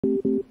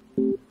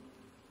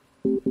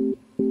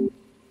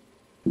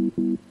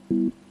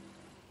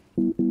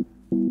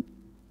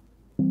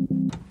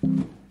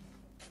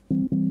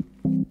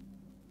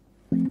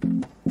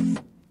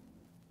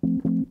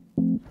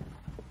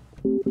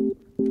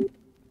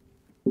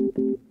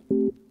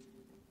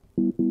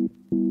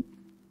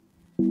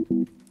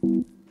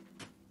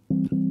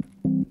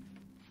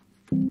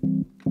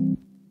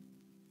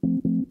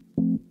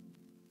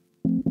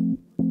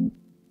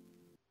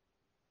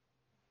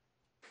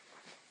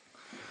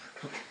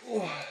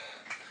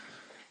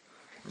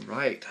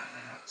Right,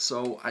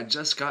 so I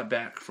just got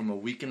back from a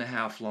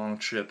week-and-a-half long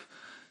trip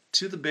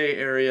to the Bay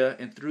Area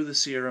and through the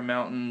Sierra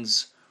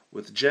Mountains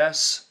with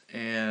Jess,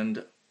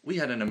 and we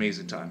had an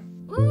amazing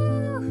time.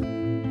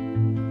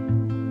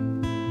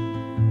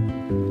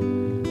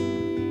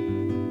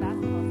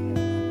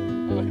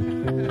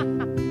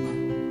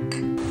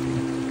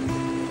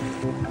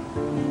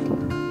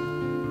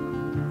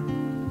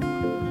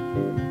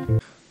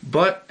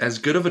 But as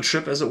good of a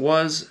trip as it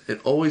was, it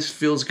always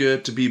feels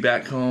good to be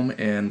back home,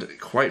 and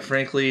quite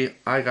frankly,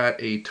 I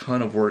got a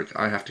ton of work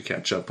I have to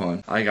catch up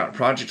on. I got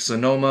Project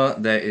Sonoma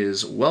that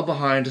is well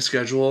behind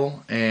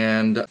schedule,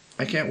 and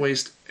I can't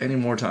waste any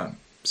more time.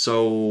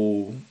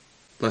 So,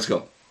 let's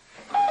go.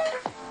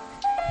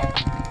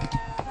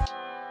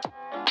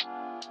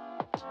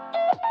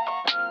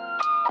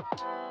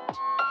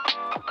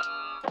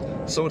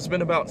 So it's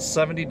been about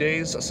 70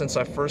 days since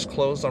I first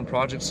closed on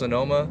Project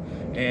Sonoma,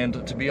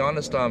 and to be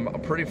honest, I'm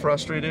pretty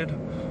frustrated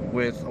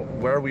with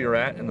where we are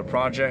at in the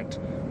project.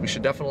 We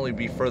should definitely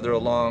be further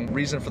along.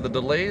 Reason for the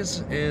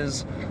delays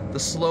is the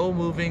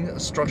slow-moving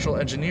structural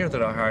engineer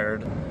that I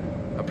hired.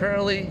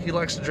 Apparently, he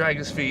likes to drag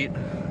his feet,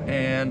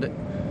 and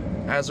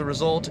as a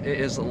result, it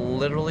is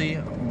literally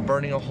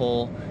burning a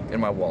hole in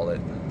my wallet.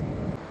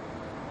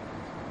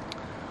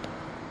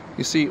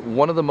 You see,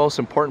 one of the most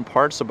important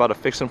parts about a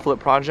fix and flip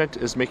project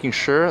is making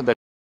sure that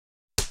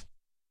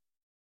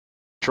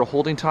your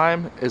holding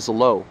time is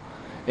low.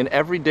 And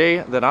every day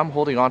that I'm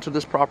holding onto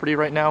this property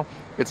right now,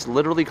 it's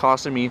literally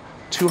costing me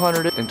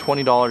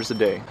 $220 a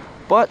day.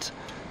 But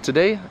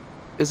today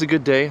is a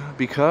good day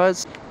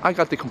because I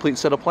got the complete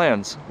set of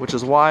plans, which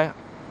is why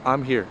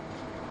I'm here.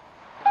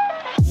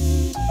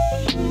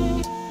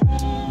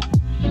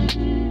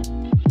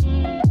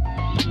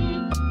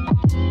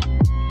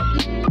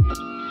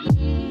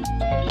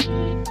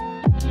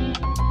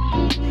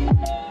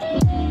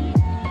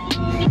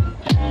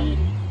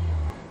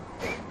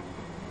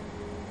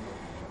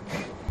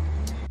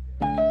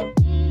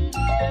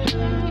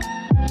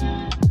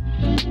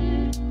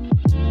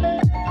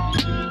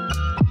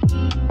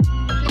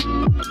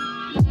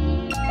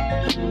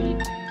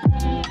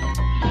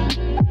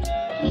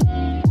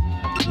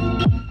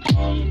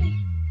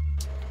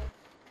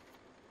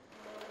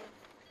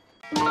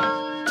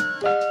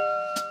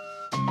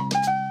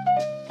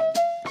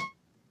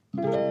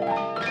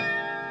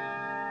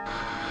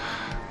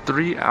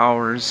 Three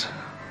hours.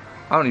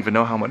 I don't even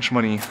know how much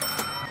money.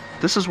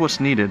 This is what's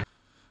needed.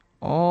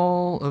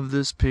 All of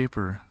this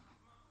paper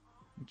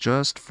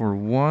just for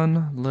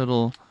one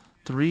little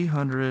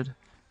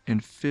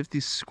 350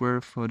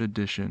 square foot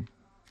addition.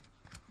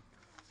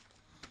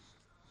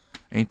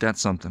 Ain't that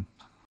something?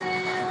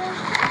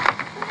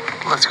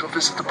 Let's go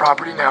visit the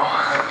property now.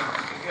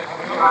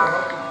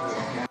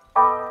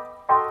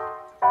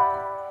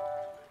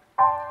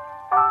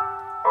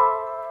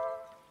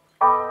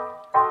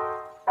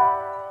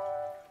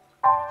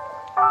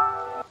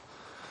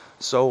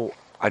 So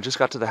I just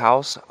got to the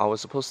house. I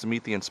was supposed to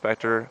meet the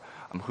inspector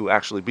who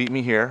actually beat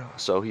me here.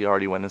 So he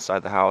already went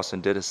inside the house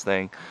and did his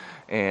thing.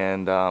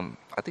 And I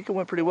think it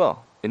went pretty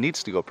well. It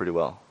needs to go pretty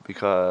well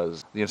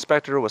because the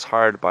inspector was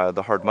hired by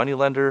the hard money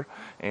lender,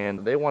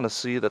 and they want to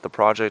see that the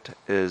project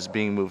is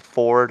being moved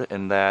forward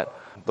and that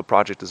the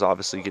project is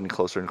obviously getting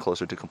closer and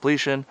closer to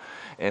completion.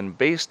 And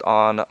based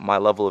on my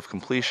level of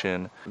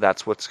completion,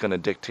 that's what's going to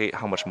dictate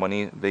how much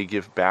money they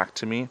give back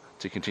to me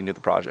to continue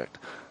the project.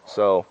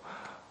 So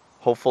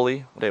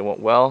hopefully they went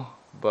well,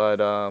 but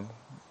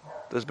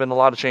there's been a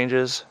lot of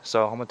changes,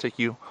 so I'm gonna take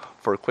you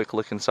for a quick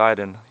look inside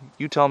and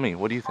you tell me,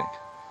 what do you think?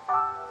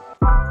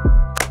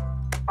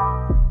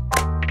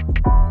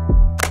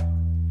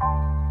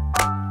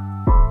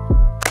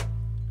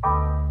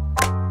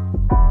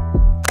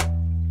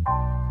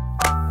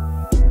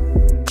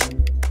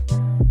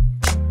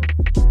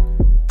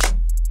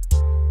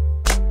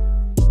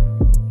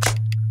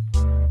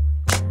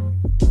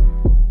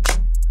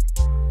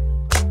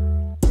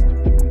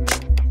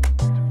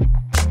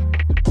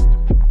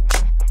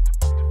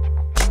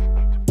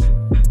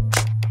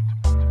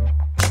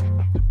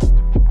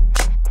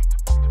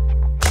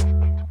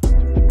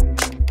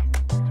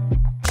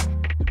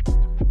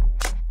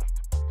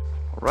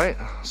 Right,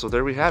 so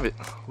there we have it.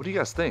 What do you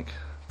guys think?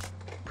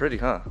 Pretty,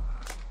 huh?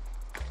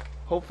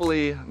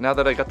 Hopefully, now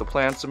that I got the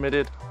plan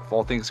submitted, if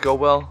all things go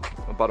well,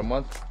 about a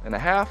month and a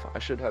half, I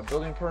should have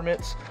building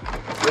permits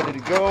ready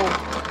to go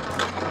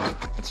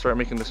and start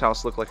making this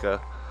house look like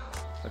a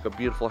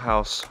beautiful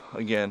house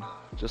again,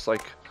 just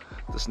like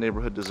this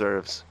neighborhood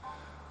deserves.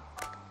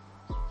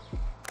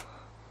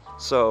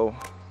 So,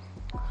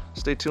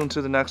 stay tuned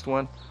to the next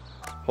one.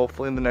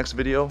 Hopefully in the next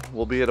video,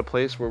 we'll be at a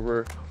place where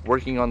we're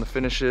working on the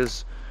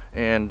finishes,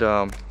 and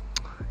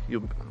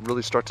you'll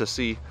really start to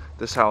see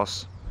this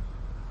house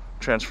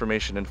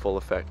transformation in full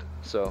effect.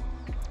 So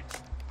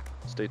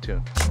stay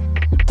tuned.